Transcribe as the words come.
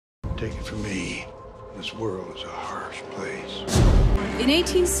Take it from me, this world is a harsh place. In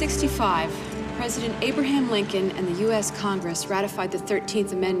 1865, President Abraham Lincoln and the U.S. Congress ratified the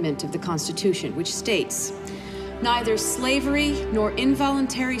 13th Amendment of the Constitution, which states, "Neither slavery nor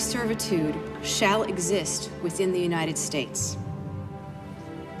involuntary servitude shall exist within the United States."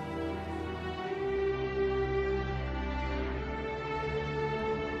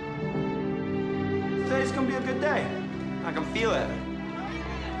 Today's gonna be a good day. I can feel it.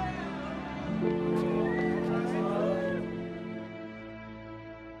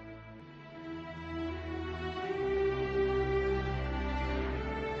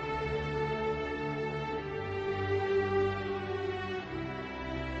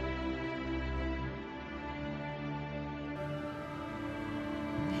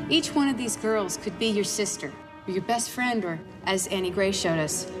 Each one of these girls could be your sister, or your best friend, or, as Annie Gray showed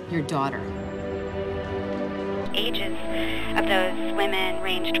us, your daughter. Ages of those women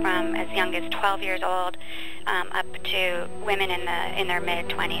ranged from as young as 12 years old up to women in their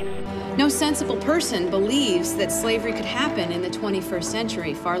mid-20s. No sensible person believes that slavery could happen in the 21st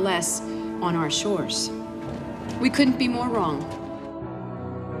century, far less on our shores. We couldn't be more wrong.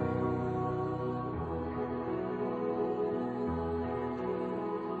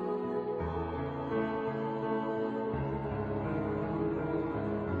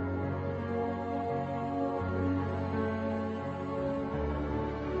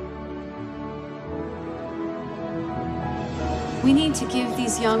 We need to give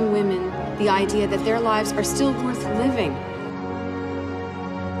these young women the idea that their lives are still worth living.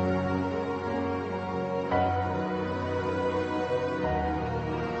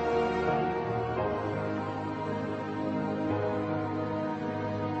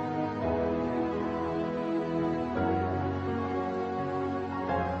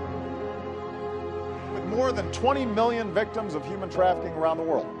 With more than 20 million victims of human trafficking around the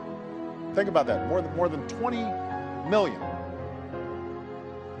world. Think about that, more than 20 million.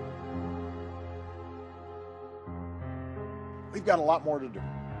 We've got a lot more to do.